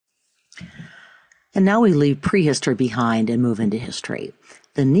And now we leave prehistory behind and move into history.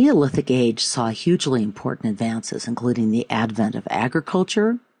 The Neolithic age saw hugely important advances, including the advent of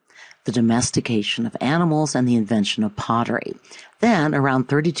agriculture, the domestication of animals, and the invention of pottery. Then, around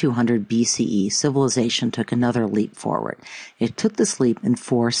 3200 BCE, civilization took another leap forward. It took this leap in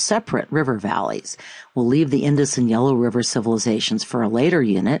 4 separate river valleys. We'll leave the Indus and Yellow River civilizations for a later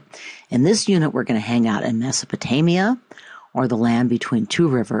unit. In this unit, we're going to hang out in Mesopotamia, or the land between 2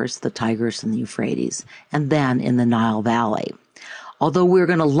 rivers, the Tigris and the Euphrates, and then in the Nile Valley. Although we're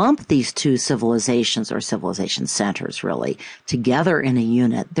going to lump these 2 civilizations, or civilization centers really, together in a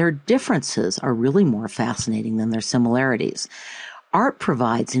unit, their differences are really more fascinating than their similarities. Art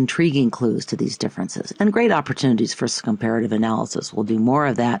provides intriguing clues to these differences and great opportunities for comparative analysis. We'll do more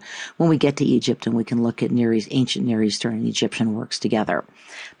of that when we get to Egypt and we can look at ancient Near Eastern and Egyptian works together.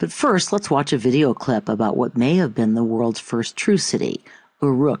 But first, let's watch a video clip about what may have been the world's first true city,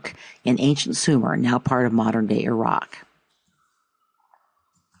 Uruk, in ancient Sumer, now part of modern-day Iraq.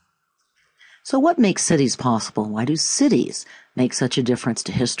 So what makes cities possible? Why do cities make such a difference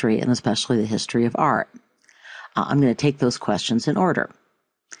to history, and especially the history of art? I'm going to take those questions in order.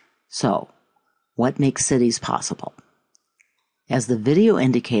 So, what makes cities possible? As the video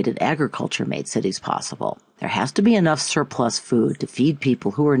indicated, agriculture made cities possible. There has to be enough surplus food to feed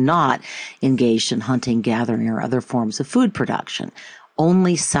people who are not engaged in hunting, gathering, or other forms of food production.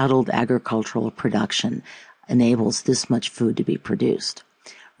 Only settled agricultural production enables this much food to be produced.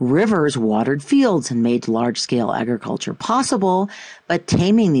 Rivers watered fields and made large-scale agriculture possible, but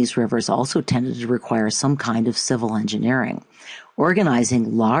taming these rivers also tended to require some kind of civil engineering.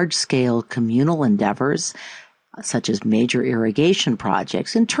 Organizing large-scale communal endeavors, such as major irrigation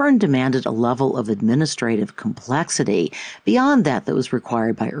projects, in turn demanded a level of administrative complexity beyond that was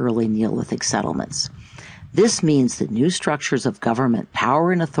required by early Neolithic settlements. This means that new structures of government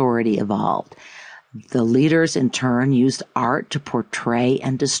power and authority evolved. The leaders, in turn, used art to portray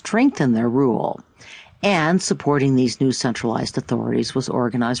and to strengthen their rule. And supporting these new centralized authorities was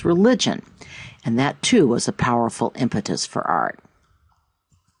organized religion. And that, too, was a powerful impetus for art.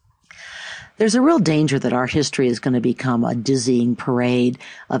 There's a real danger that art history is going to become a dizzying parade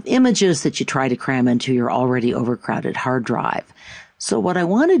of images that you try to cram into your already overcrowded hard drive. So what I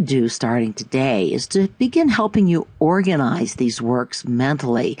want to do starting today is to begin helping you organize these works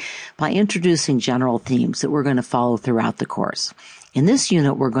mentally by introducing general themes that we're going to follow throughout the course. In this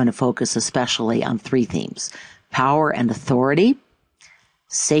unit, we're going to focus especially on 3 themes: power and authority,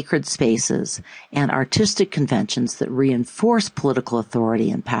 sacred spaces, and artistic conventions that reinforce political authority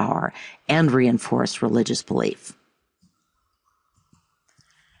and power and reinforce religious belief.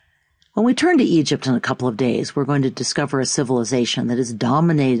 When we turn to Egypt in a couple of days, we're going to discover a civilization that is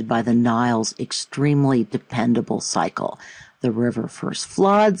dominated by the Nile's extremely dependable cycle. The river first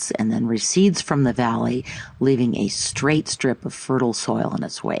floods and then recedes from the valley, leaving a straight strip of fertile soil in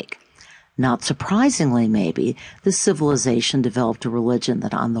its wake. Not surprisingly, maybe, this civilization developed a religion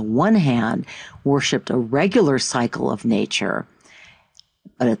that on the one hand worshipped a regular cycle of nature,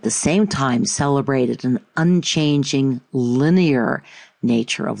 but at the same time celebrated an unchanging, linear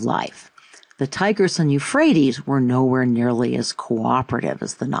nature of life. The Tigris and Euphrates were nowhere nearly as cooperative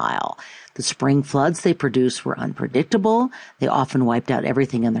as the Nile. The spring floods they produced were unpredictable. They often wiped out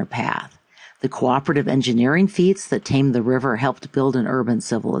everything in their path. The cooperative engineering feats that tamed the river helped build an urban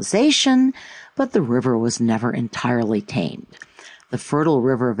civilization, but the river was never entirely tamed. The fertile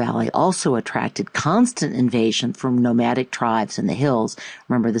river valley also attracted constant invasion from nomadic tribes in the hills.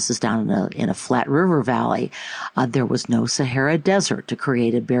 Remember, this is down in a flat river valley. There was no Sahara Desert to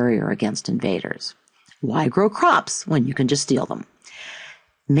create a barrier against invaders. Why grow crops when you can just steal them?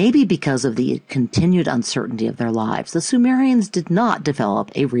 Maybe because of the continued uncertainty of their lives, the Sumerians did not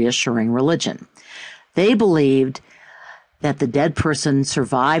develop a reassuring religion. They believed that the dead person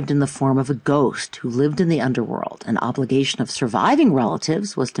survived in the form of a ghost who lived in the underworld. An obligation of surviving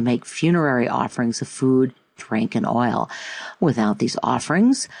relatives was to make funerary offerings of food, drink, and oil. Without these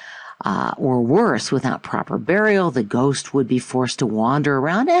offerings, or worse, without proper burial, the ghost would be forced to wander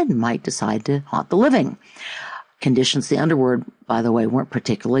around and might decide to haunt the living. Conditions in the underworld, by the way, weren't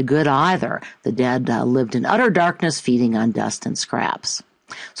particularly good either. The dead lived in utter darkness, feeding on dust and scraps.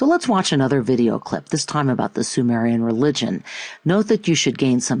 So let's watch another video clip, this time about the Sumerian religion. Note that you should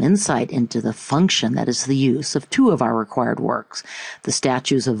gain some insight into the function, that is the use, of 2 of our required works. The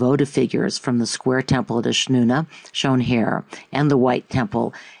statues of votive figures from the square temple at Ashnuna, shown here, and the white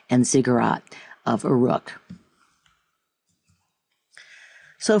temple and ziggurat of Uruk.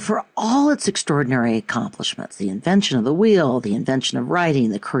 So for all its extraordinary accomplishments, the invention of the wheel, the invention of writing,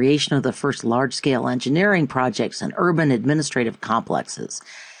 the creation of the first large-scale engineering projects and urban administrative complexes,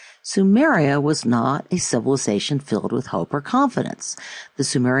 Sumeria was not a civilization filled with hope or confidence. The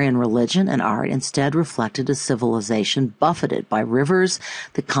Sumerian religion and art instead reflected a civilization buffeted by rivers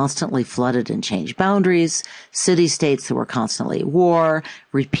that constantly flooded and changed boundaries, city-states that were constantly at war,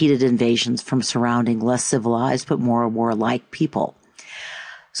 repeated invasions from surrounding less civilized but more warlike people.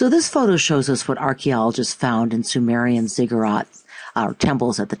 So this photo shows us what archaeologists found in Sumerian ziggurats, or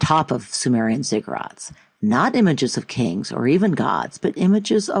temples at the top of Sumerian ziggurats. Not images of kings or even gods, but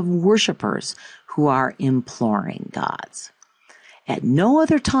images of worshippers who are imploring gods. At no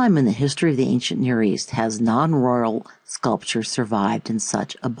other time in the history of the ancient Near East has non-royal sculpture survived in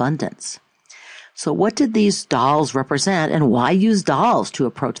such abundance. So what did these dolls represent, and why use dolls to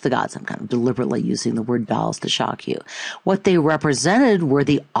approach the gods? I'm kind of deliberately using the word dolls to shock you. What they represented were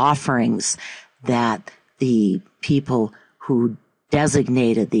the offerings that the people who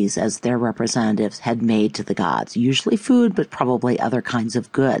designated these as their representatives had made to the gods, usually food, but probably other kinds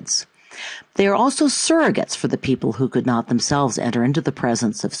of goods. They are also surrogates for the people who could not themselves enter into the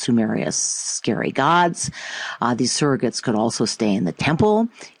presence of Sumeria's scary gods. These surrogates could also stay in the temple,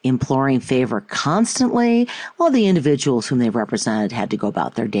 imploring favor constantly, while the individuals whom they represented had to go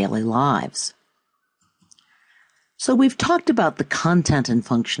about their daily lives. So we've talked about the content and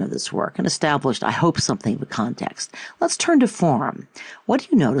function of this work and established, I hope, something of a context. Let's turn to form. What do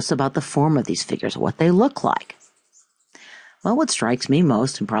you notice about the form of these figures, what they look like? Well, what strikes me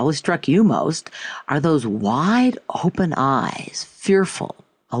most, and probably struck you most, are those wide open eyes, fearful,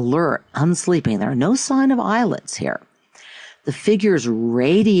 alert, unsleeping. There are no sign of eyelids here. The figures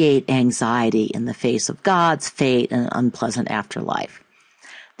radiate anxiety in the face of gods, fate, and an unpleasant afterlife.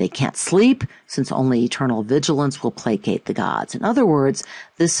 They can't sleep, since only eternal vigilance will placate the gods. In other words,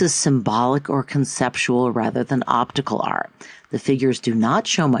 this is symbolic or conceptual rather than optical art. The figures do not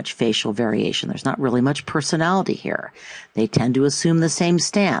show much facial variation. There's not really much personality here. They tend to assume the same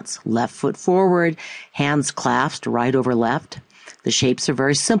stance, left foot forward, hands clasped right over left. The shapes are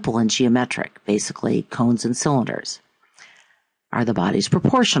very simple and geometric, basically cones and cylinders. Are the bodies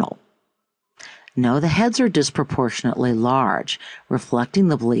proportional? No, the heads are disproportionately large, reflecting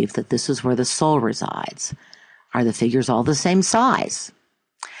the belief that this is where the soul resides. Are the figures all the same size?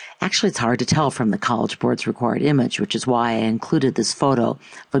 Actually, it's hard to tell from the College Board's required image, which is why I included this photo of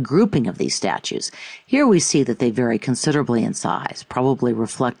a grouping of these statues. Here we see that they vary considerably in size, probably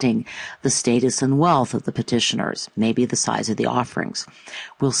reflecting the status and wealth of the petitioners, maybe the size of the offerings.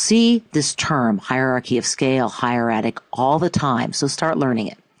 We'll see this term, hierarchy of scale, hieratic, all the time, so start learning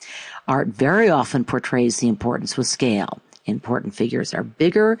it. Art very often portrays the importance with scale. Important figures are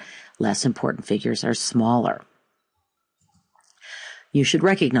bigger, less important figures are smaller. You should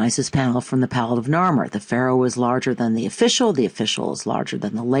recognize this panel from the Palette of Narmer. The pharaoh is larger than the official is larger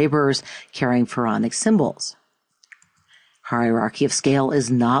than the laborers carrying pharaonic symbols. Hierarchy of scale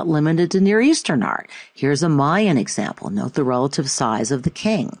is not limited to Near Eastern art. Here's a Mayan example. Note the relative size of the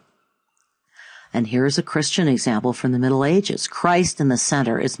king. And here's a Christian example from the Middle Ages. Christ in the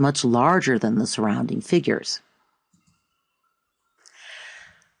center is much larger than the surrounding figures.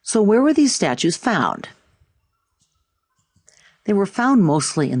 So where were these statues found? They were found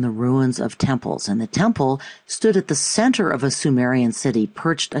mostly in the ruins of temples, and the temple stood at the center of a Sumerian city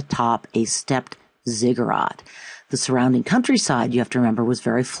perched atop a stepped ziggurat. The surrounding countryside, you have to remember, was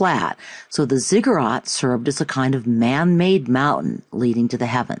very flat, so the ziggurat served as a kind of man-made mountain leading to the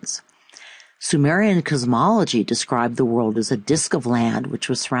heavens. Sumerian cosmology described the world as a disk of land which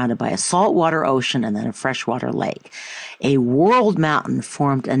was surrounded by a saltwater ocean and then a freshwater lake. A world mountain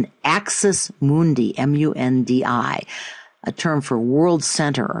formed an axis mundi, M-U-N-D-I, a term for world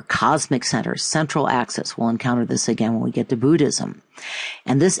center or cosmic center, central axis. We'll encounter this again when we get to Buddhism.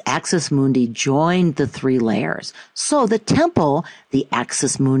 And this axis mundi joined the three layers. So the temple, the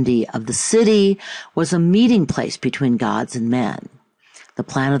axis mundi of the city, was a meeting place between gods and men. The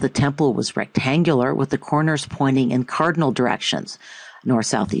plan of the temple was rectangular with the corners pointing in cardinal directions, north,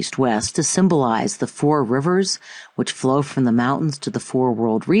 south, east, west, to symbolize the four rivers which flow from the mountains to the four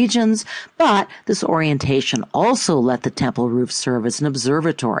world regions. But this orientation also let the temple roof serve as an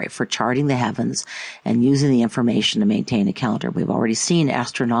observatory for charting the heavens and using the information to maintain a calendar. We've already seen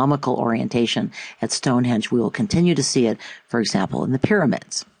astronomical orientation at Stonehenge. We will continue to see it, for example, in the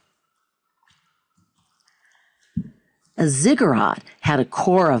pyramids. A ziggurat had a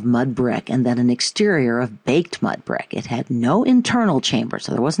core of mud brick and then an exterior of baked mud brick. It had no internal chamber,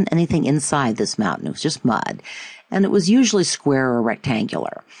 so there wasn't anything inside this mountain. It was just mud, and it was usually square or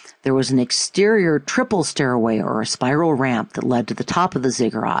rectangular. There was an exterior triple stairway or a spiral ramp that led to the top of the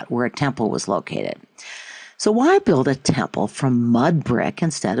ziggurat where a temple was located. So why build a temple from mud brick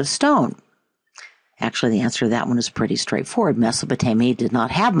instead of stone? Actually, the answer to that one is pretty straightforward. Mesopotamia did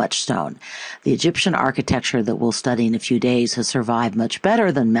not have much stone. The Egyptian architecture that we'll study in a few days has survived much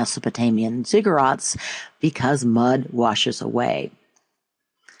better than Mesopotamian ziggurats because mud washes away.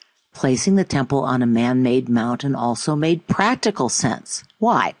 Placing the temple on a man-made mountain also made practical sense.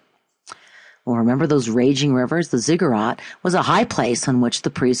 Why? Well, remember those raging rivers? The ziggurat was a high place on which the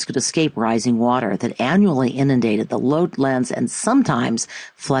priests could escape rising water that annually inundated the lowlands and sometimes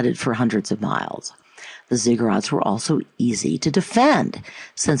flooded for hundreds of miles. The ziggurats were also easy to defend.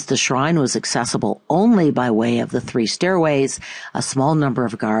 Since the shrine was accessible only by way of the 3 stairways, a small number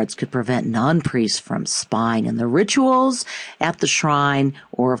of guards could prevent non-priests from spying on the rituals at the shrine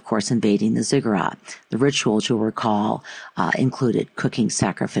or, of course, invading the ziggurat. The rituals, you'll recall, included cooking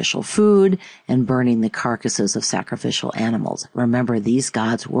sacrificial food and burning the carcasses of sacrificial animals. Remember, these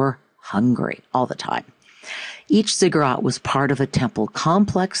gods were hungry all the time. Each ziggurat was part of a temple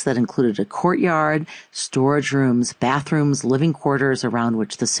complex that included a courtyard, storage rooms, bathrooms, living quarters around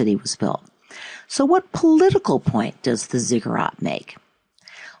which the city was built. So what political point does the ziggurat make?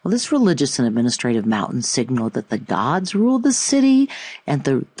 Well, this religious and administrative mountain signaled that the gods ruled the city and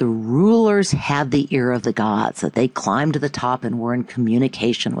the rulers had the ear of the gods, that they climbed to the top and were in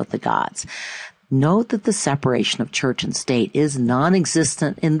communication with the gods. Note that the separation of church and state is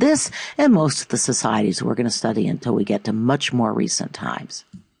non-existent in this and most of the societies we're going to study until we get to much more recent times.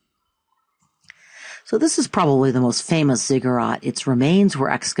 So this is probably the most famous ziggurat. Its remains were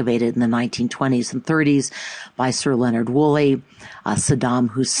excavated in the 1920s and 30s by Sir Leonard Woolley. Saddam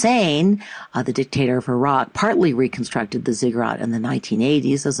Hussein, the dictator of Iraq, partly reconstructed the ziggurat in the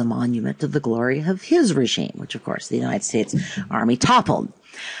 1980s as a monument to the glory of his regime, which of course the United States Army toppled.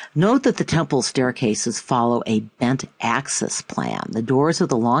 Note that the temple staircases follow a bent axis plan. The doors of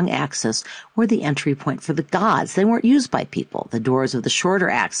the long axis were the entry point for the gods. They weren't used by people. The doors of the shorter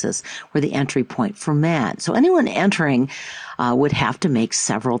axis were the entry point for man. So anyone entering would have to make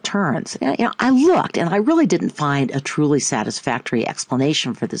several turns. I looked, and I really didn't find a truly satisfactory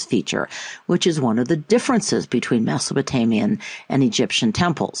explanation for this feature, which is one of the differences between Mesopotamian and Egyptian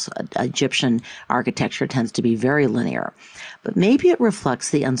temples. Egyptian architecture tends to be very linear. But maybe it reflects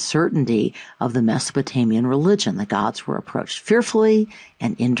the uncertainty of the Mesopotamian religion. The gods were approached fearfully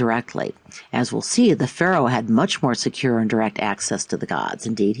and indirectly. As we'll see, the pharaoh had much more secure and direct access to the gods.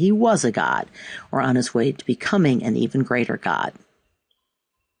 Indeed, he was a god, or on his way to becoming an even greater god.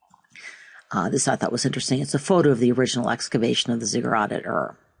 This I thought was interesting. It's a photo of the original excavation of the ziggurat at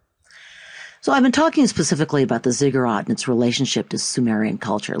Ur. So I've been talking specifically about the ziggurat and its relationship to Sumerian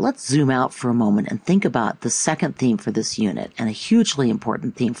culture. Let's zoom out for a moment and think about the second theme for this unit and a hugely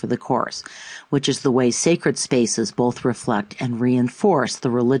important theme for the course, which is the way sacred spaces both reflect and reinforce the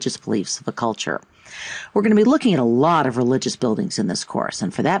religious beliefs of a culture. We're going to be looking at a lot of religious buildings in this course,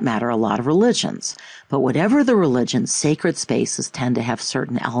 and for that matter, a lot of religions. But whatever the religion, sacred spaces tend to have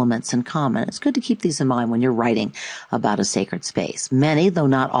certain elements in common. It's good to keep these in mind when you're writing about a sacred space. Many, though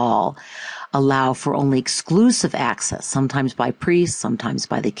not all, allow for only exclusive access, sometimes by priests, sometimes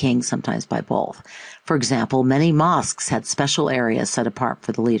by the king, sometimes by both. For example, many mosques had special areas set apart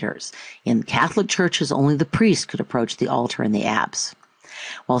for the leaders. In Catholic churches, only the priest could approach the altar in the apse.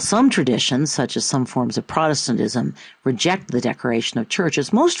 While some traditions, such as some forms of Protestantism, reject the decoration of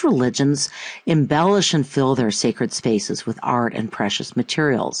churches, most religions embellish and fill their sacred spaces with art and precious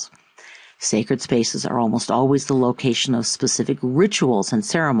materials. Sacred spaces are almost always the location of specific rituals and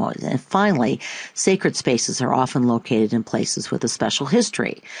ceremonies. And finally, sacred spaces are often located in places with a special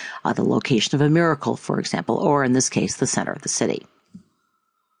history, the location of a miracle, for example, or in this case, the center of the city.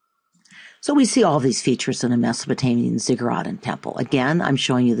 So we see all these features in a Mesopotamian ziggurat and temple. Again, I'm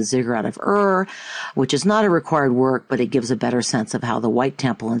showing you the ziggurat of Ur, which is not a required work, but it gives a better sense of how the White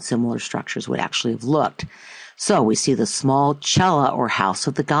Temple and similar structures would actually have looked. So we see the small cella or house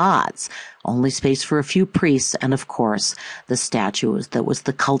of the gods, only space for a few priests, and of course the statue that was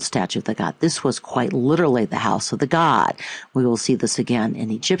the cult statue of the god. This was quite literally the house of the god. We will see this again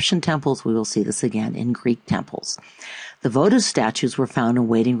in Egyptian temples. We will see this again in Greek temples. The votive statues were found in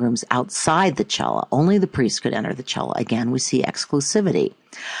waiting rooms outside the cella. Only the priests could enter the cella. Again, we see exclusivity.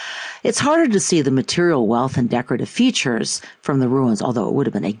 It's harder to see the material wealth and decorative features from the ruins, although it would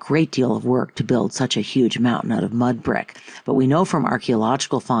have been a great deal of work to build such a huge mountain out of mud brick. But we know from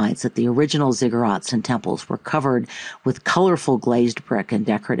archaeological finds that the original ziggurats and temples were covered with colorful glazed brick and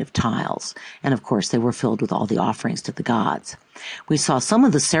decorative tiles. And of course, they were filled with all the offerings to the gods. We saw some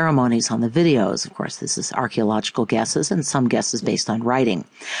of the ceremonies on the videos. Of course, this is archaeological guesses and some guesses based on writing.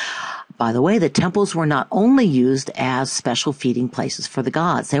 By the way, the temples were not only used as special feeding places for the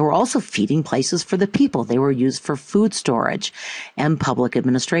gods, they were also feeding places for the people. They were used for food storage and public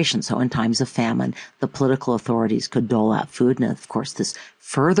administration. So in times of famine, the political authorities could dole out food. And of course, this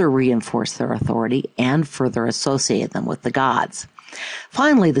further reinforced their authority and further associated them with the gods.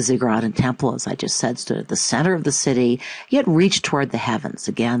 Finally, the Zigguraten temple, as I just said, stood at the center of the city, yet reached toward the heavens.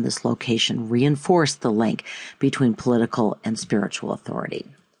 Again, this location reinforced the link between political and spiritual authority.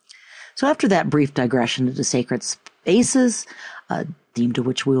 So after that brief digression into sacred spaces, a theme to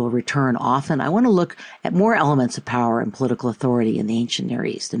which we will return often, I want to look at more elements of power and political authority in the ancient Near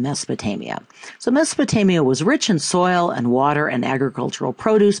East, in Mesopotamia. So Mesopotamia was rich in soil and water and agricultural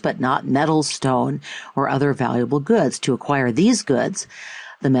produce, but not metals, stone, or other valuable goods. To acquire these goods,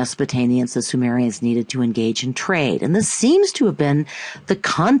 the Mesopotamians, the Sumerians, needed to engage in trade. And this seems to have been the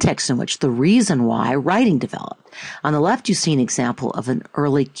context in which the reason why writing developed. On the left, you see an example of an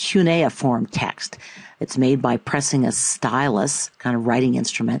early cuneiform text. It's made by pressing a stylus, kind of writing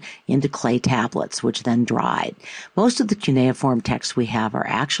instrument, into clay tablets, which then dried. Most of the cuneiform texts we have are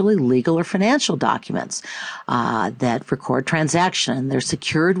actually legal or financial documents that record transaction. They're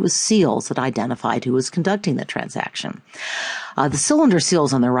secured with seals that identified who was conducting the transaction. The cylinder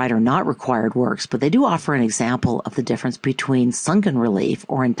seals on the right are not required works, but they do offer an example of the difference between sunken relief,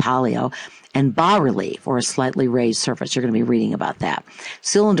 or intaglio, and bas-relief, or a slightly raised surface. You're going to be reading about that.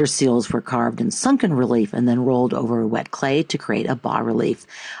 Cylinder seals were carved in sunken relief and then rolled over wet clay to create a bas-relief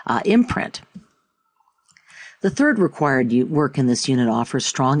imprint. The third required work in this unit offers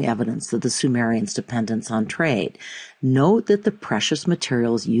strong evidence of the Sumerians' dependence on trade. Note that the precious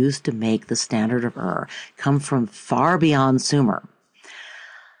materials used to make the standard of Ur come from far beyond Sumer.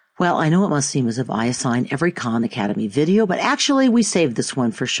 Well, I know it must seem as if I assign every Khan Academy video, but actually we saved this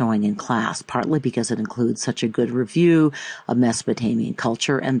one for showing in class, partly because it includes such a good review of Mesopotamian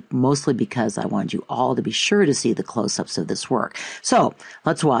culture, and mostly because I wanted you all to be sure to see the close-ups of this work. So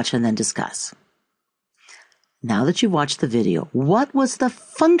let's watch and then discuss. Now that you've watched the video, what was the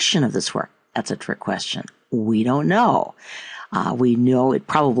function of this work? That's a trick question. We don't know. We know it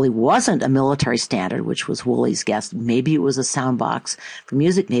probably wasn't a military standard, which was Woolley's guess. Maybe it was a sound box for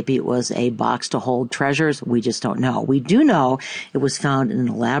music. Maybe it was a box to hold treasures. We just don't know. We do know it was found in an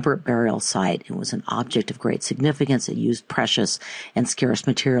elaborate burial site. It was an object of great significance. It used precious and scarce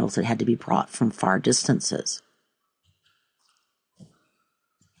materials that had to be brought from far distances.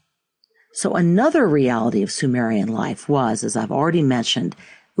 So another reality of Sumerian life was, as I've already mentioned,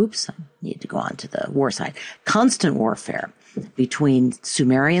 I need to go on to the war side, constant warfare between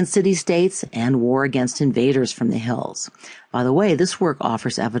Sumerian city-states and war against invaders from the hills. By the way, this work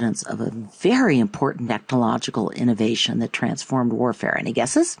offers evidence of a very important technological innovation that transformed warfare. Any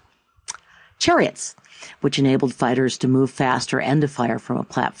guesses? Chariots, which enabled fighters to move faster and to fire from a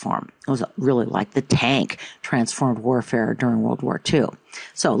platform. It was really like the tank transformed warfare during World War II.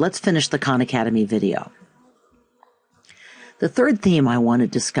 So let's finish the Khan Academy video. The third theme I want to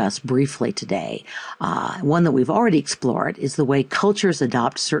discuss briefly today, one that we've already explored, is the way cultures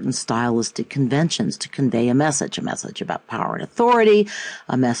adopt certain stylistic conventions to convey a message about power and authority,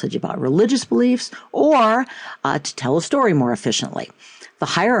 a message about religious beliefs, or to tell a story more efficiently. The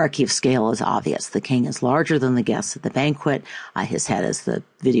hierarchy of scale is obvious. The king is larger than the guests at the banquet. His head, as the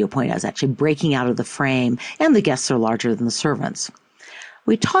video pointed out, is actually breaking out of the frame, and the guests are larger than the servants.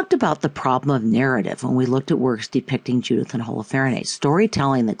 We talked about the problem of narrative when we looked at works depicting Judith and Holofernes.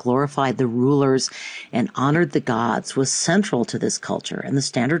 Storytelling that glorified the rulers and honored the gods was central to this culture, and the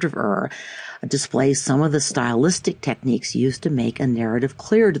standard of Ur displays some of the stylistic techniques used to make a narrative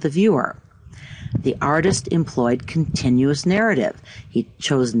clear to the viewer. The artist employed continuous narrative. He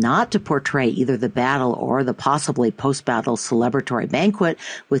chose not to portray either the battle or the possibly post-battle celebratory banquet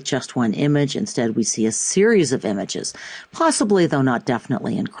with just one image. Instead, we see a series of images, possibly, though not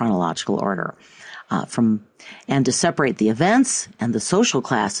definitely, in chronological order. And to separate the events and the social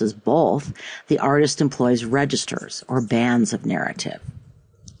classes both, the artist employs registers or bands of narrative.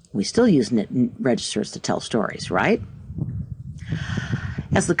 We still use registers to tell stories, right?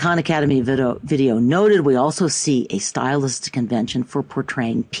 As the Khan Academy video noted, we also see a stylistic convention for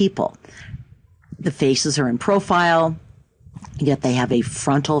portraying people. The faces are in profile, yet they have a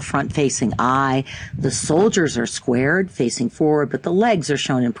frontal, front-facing eye. The soldiers are squared, facing forward, but the legs are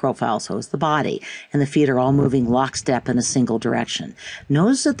shown in profile, so is the body. And the feet are all moving lockstep in a single direction.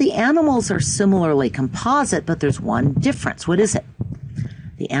 Notice that the animals are similarly composite, but there's one difference. What is it?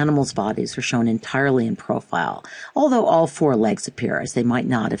 The animals' bodies are shown entirely in profile, although all four legs appear, as they might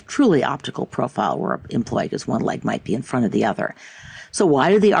not if truly optical profile were employed, because one leg might be in front of the other. So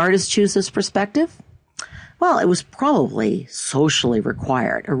why did the artist choose this perspective? Well, it was probably socially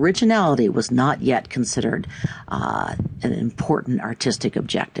required. Originality was not yet considered an important artistic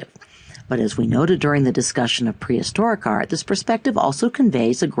objective. But as we noted during the discussion of prehistoric art, this perspective also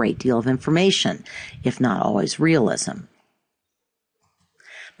conveys a great deal of information, if not always realism.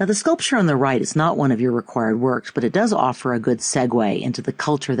 Now, the sculpture on the right is not one of your required works, but it does offer a good segue into the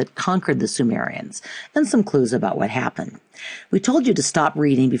culture that conquered the Sumerians and some clues about what happened. We told you to stop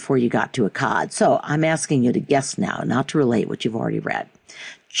reading before you got to Akkad, so I'm asking you to guess now, not to relate what you've already read.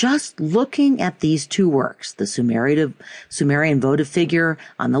 Just looking at these two works, the Sumerian votive figure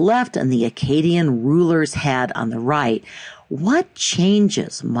on the left and the Akkadian ruler's head on the right, what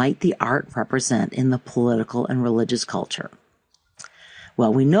changes might the art represent in the political and religious culture?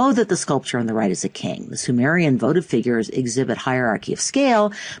 Well, we know that the sculpture on the right is a king. The Sumerian votive figures exhibit hierarchy of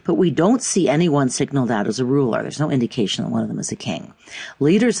scale, but we don't see anyone signaled out as a ruler. There's no indication that one of them is a king.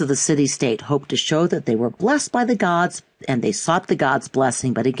 Leaders of the city-state hoped to show that they were blessed by the gods, and they sought the gods'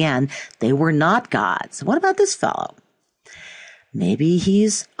 blessing, but again, they were not gods. What about this fellow? Maybe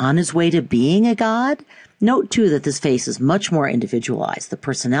he's on his way to being a god? Note, too, that this face is much more individualized. The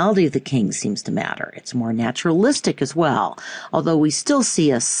personality of the king seems to matter. It's more naturalistic as well, although we still see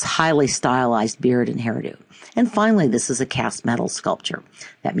a highly stylized beard and hairdo. And finally, this is a cast metal sculpture.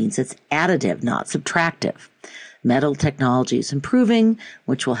 That means it's additive, not subtractive. Metal technology is improving,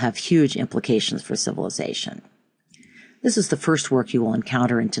 which will have huge implications for civilization. This is the first work you will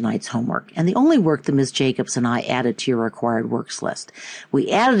encounter in tonight's homework, and the only work that Ms. Jacobs and I added to your required works list. We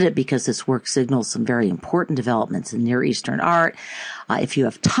added it because this work signals some very important developments in Near Eastern art. If you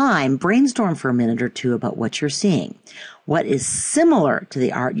have time, brainstorm for a minute or two about what you're seeing. What is similar to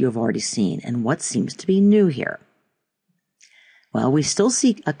the art you have already seen, and what seems to be new here? Well, we still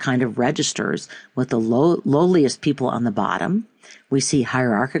see a kind of registers with the lowliest people on the bottom. We see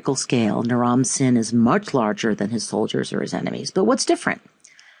hierarchical scale. Naram Sin is much larger than his soldiers or his enemies. But what's different?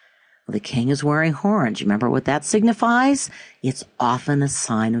 Well, the king is wearing horns. You remember what that signifies? It's often a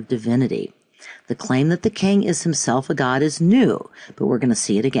sign of divinity. The claim that the king is himself a god is new, but we're going to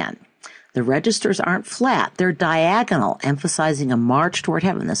see it again. The registers aren't flat. They're diagonal, emphasizing a march toward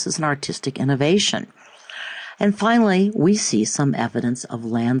heaven. This is an artistic innovation. And finally, we see some evidence of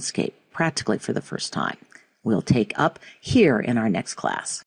landscape, practically for the first time. We'll take up here in our next class.